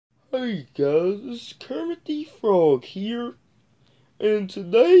Hey guys, it's Kermit the Frog here, and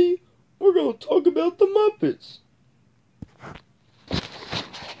today we're going to talk about the Muppets.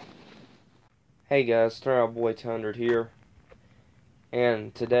 Hey guys, Throwing Boy 200 here,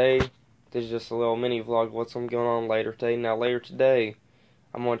 and today this is just a little mini vlog of what's going on later today. Now later today,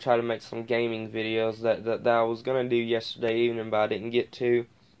 I'm going to try to make some gaming videos that I was going to do yesterday evening, but I didn't get to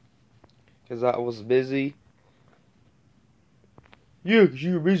because I was busy. Yeah, because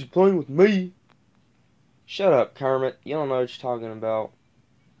you were busy playing with me. Shut up, Kermit. You don't know what you're talking about.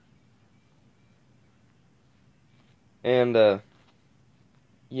 And,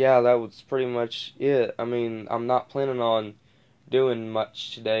 yeah, that was pretty much it. I mean, I'm not planning on doing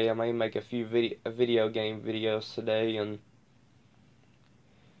much today. I may make a few video game videos today and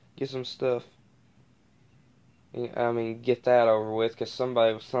get some stuff. I mean, get that over with, because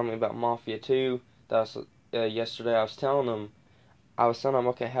somebody was telling me about Mafia 2. That was, yesterday I was telling them,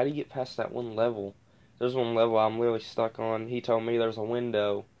 okay, how do you get past that one level? There's one level I'm really stuck on. He told me there's a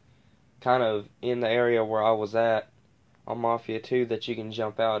window kind of in the area where I was at on Mafia 2 that you can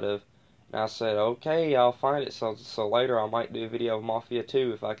jump out of. And I said, okay, I'll find it. So later I might do a video of Mafia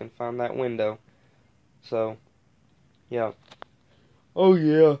 2 if I can find that window. So, yeah. Oh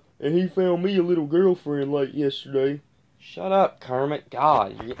yeah, and he found me a little girlfriend late yesterday. Shut up, Kermit.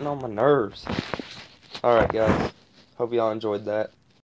 God, you're getting on my nerves. Alright guys, hope y'all enjoyed that.